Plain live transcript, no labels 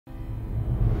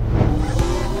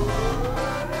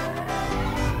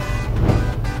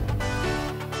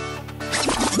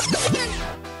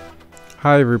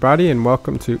Hi everybody, and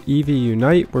welcome to EV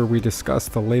Unite, where we discuss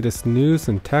the latest news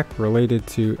and tech related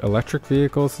to electric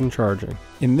vehicles and charging.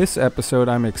 In this episode,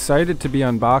 I'm excited to be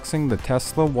unboxing the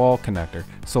Tesla wall connector,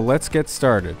 so let's get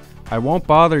started. I won't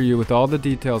bother you with all the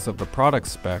details of the product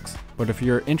specs, but if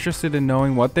you're interested in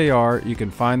knowing what they are, you can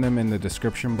find them in the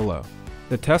description below.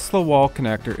 The Tesla wall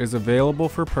connector is available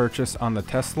for purchase on the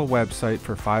Tesla website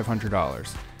for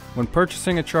 $500. When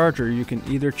purchasing a charger, you can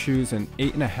either choose an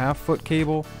 8.5-foot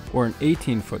cable or an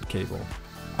 18-foot cable.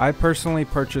 I personally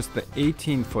purchased the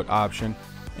 18-foot option,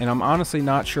 and I'm honestly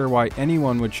not sure why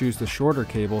anyone would choose the shorter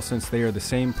cable since they are the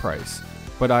same price,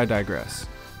 but I digress.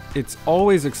 It's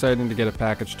always exciting to get a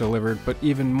package delivered, but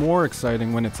even more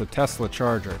exciting when it's a Tesla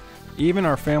charger. Even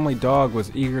our family dog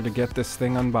was eager to get this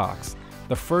thing unboxed.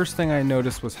 The first thing I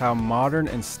noticed was how modern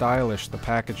and stylish the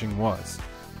packaging was.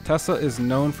 Tesla is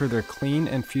known for their clean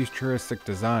and futuristic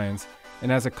designs,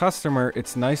 and as a customer,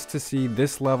 it's nice to see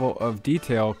this level of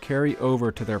detail carry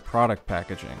over to their product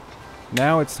packaging.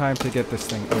 Now it's time to get this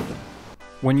thing open.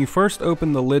 When you first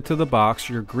open the lid to the box,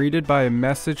 you're greeted by a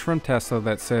message from Tesla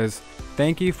that says,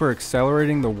 "Thank you for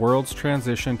accelerating the world's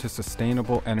transition to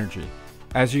sustainable energy."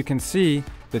 As you can see,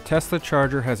 the Tesla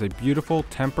charger has a beautiful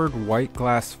tempered white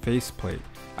glass faceplate.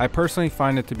 I personally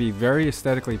find it to be very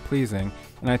aesthetically pleasing,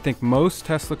 and I think most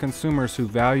Tesla consumers who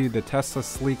value the Tesla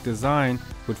sleek design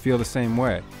would feel the same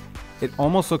way. It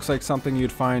almost looks like something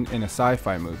you'd find in a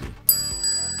sci-fi movie.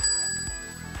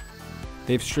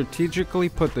 They've strategically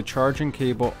put the charging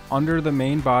cable under the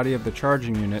main body of the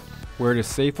charging unit where it is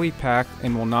safely packed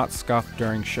and will not scuff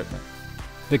during shipment.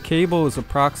 The cable is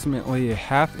approximately a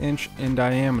 ½ inch in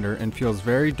diameter and feels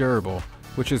very durable,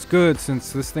 which is good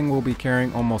since this thing will be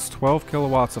carrying almost 12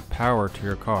 kilowatts of power to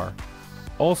your car.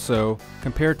 Also,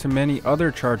 compared to many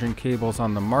other charging cables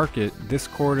on the market, this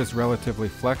cord is relatively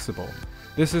flexible.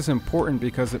 This is important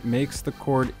because it makes the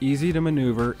cord easy to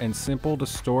maneuver and simple to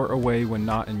store away when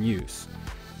not in use.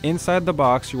 Inside the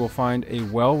box, you will find a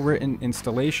well-written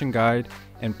installation guide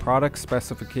and product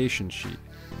specification sheet.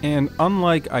 And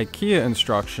unlike IKEA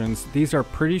instructions, these are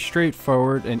pretty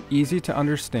straightforward and easy to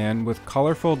understand with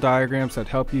colorful diagrams that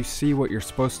help you see what you're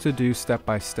supposed to do step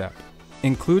by step.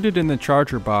 Included in the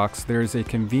charger box, there is a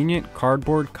convenient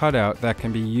cardboard cutout that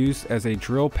can be used as a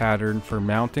drill pattern for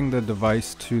mounting the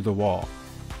device to the wall.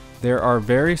 There are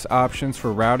various options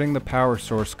for routing the power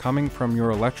source coming from your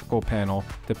electrical panel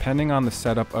depending on the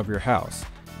setup of your house.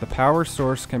 The power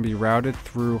source can be routed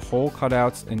through hole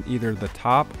cutouts in either the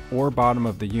top or bottom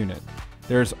of the unit.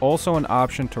 There is also an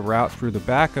option to route through the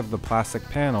back of the plastic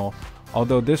panel,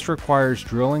 although this requires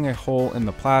drilling a hole in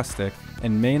the plastic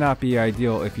and may not be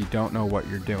ideal if you don't know what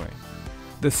you're doing.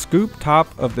 The scoop top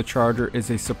of the charger is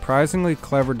a surprisingly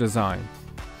clever design.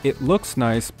 It looks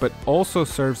nice, but also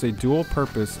serves a dual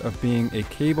purpose of being a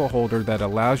cable holder that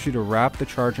allows you to wrap the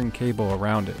charging cable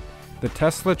around it. The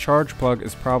Tesla charge plug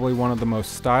is probably one of the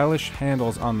most stylish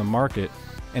handles on the market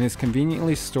and is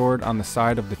conveniently stored on the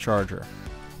side of the charger.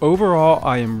 Overall,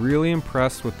 I am really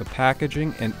impressed with the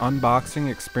packaging and unboxing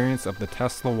experience of the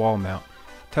Tesla wall mount.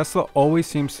 Tesla always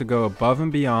seems to go above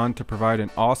and beyond to provide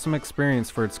an awesome experience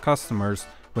for its customers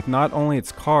with not only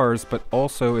its cars but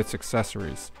also its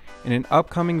accessories. In an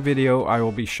upcoming video, I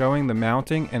will be showing the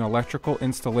mounting and electrical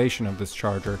installation of this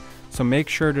charger, so make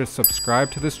sure to subscribe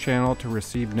to this channel to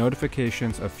receive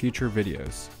notifications of future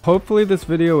videos. Hopefully this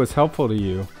video was helpful to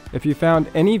you. If you found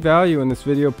any value in this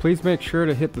video, please make sure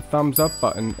to hit the thumbs up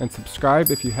button and subscribe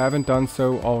if you haven't done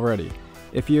so already.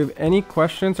 If you have any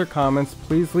questions or comments,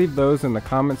 please leave those in the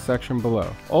comments section below.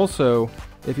 Also,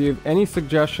 if you have any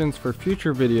suggestions for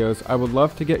future videos, I would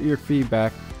love to get your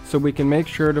feedback so we can make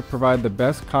sure to provide the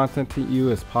best content to you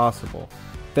as possible.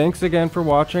 Thanks again for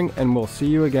watching, and we'll see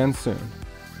you again soon.